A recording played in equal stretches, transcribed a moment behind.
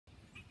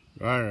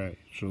Alright,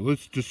 so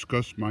let's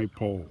discuss my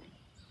pole.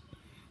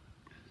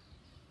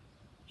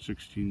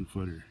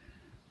 16-footer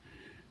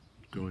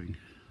going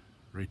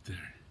right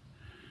there.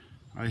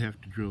 I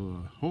have to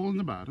drill a hole in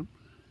the bottom,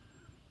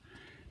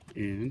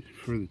 and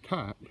for the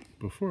top,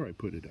 before I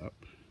put it up,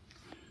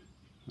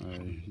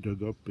 I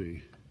dug up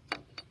a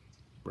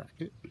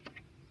bracket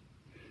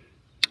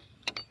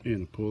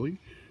and a pulley.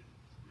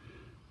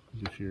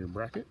 This here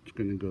bracket is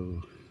going to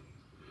go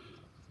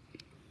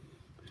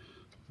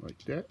like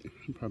that.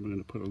 I'm probably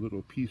going to put a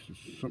little piece of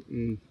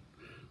something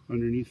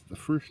underneath the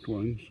first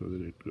one so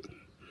that it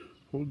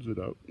holds it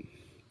up,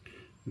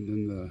 and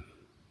then the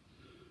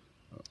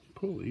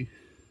pulley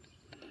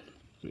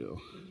will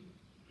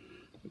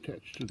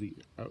attach to the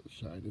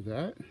outside of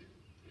that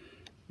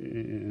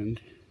and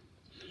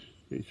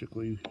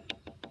basically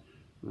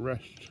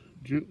rest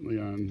gently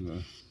on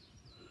the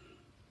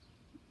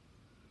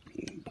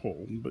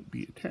pole but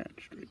be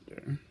attached right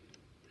there.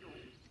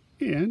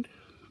 And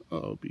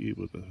I'll be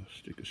able to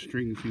stick a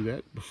string through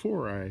that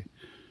before I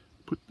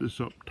put this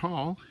up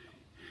tall,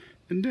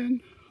 and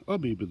then I'll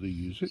be able to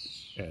use it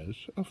as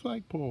a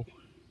flagpole.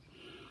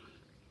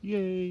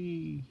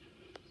 Yay!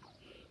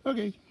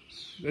 Okay,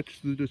 that's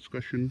the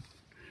discussion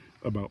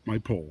about my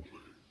pole.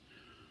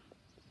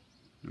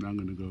 And I'm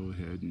going to go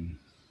ahead and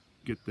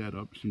get that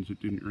up since it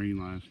didn't rain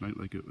last night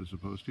like it was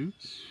supposed to.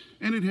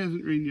 And it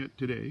hasn't rained yet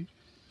today.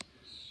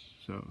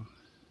 So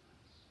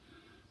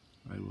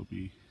I will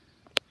be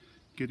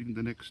getting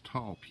the next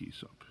tall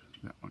piece up.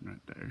 That one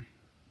right there.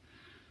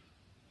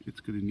 It's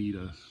going to need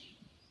a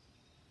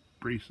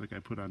brace like I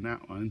put on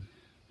that one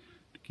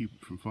to keep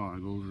it from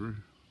falling over.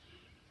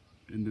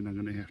 And then I'm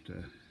going to have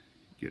to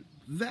get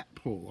that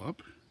pole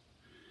up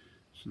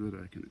so that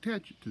I can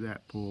attach it to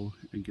that pole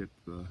and get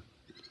the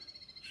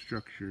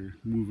structure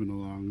moving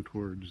along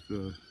towards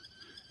the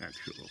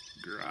actual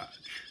garage.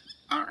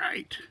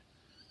 Alright,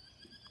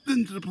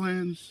 then to the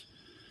plans.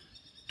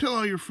 Tell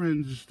all your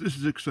friends this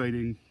is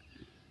exciting.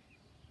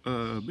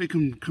 Make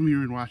them come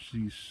here and watch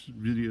these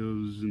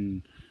videos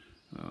and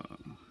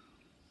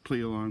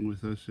play along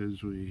with us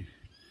as we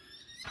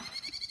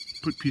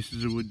put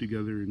pieces of wood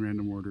together in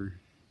random order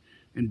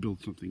and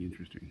build something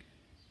interesting.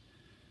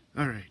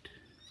 Alright,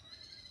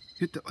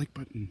 hit that like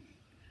button,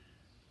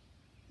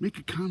 make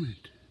a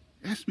comment,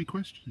 ask me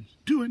questions,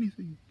 do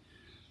anything.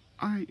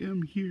 I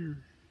am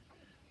here.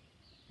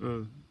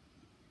 Got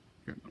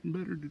nothing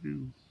better to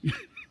do.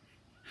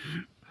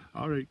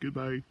 Alright,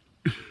 goodbye.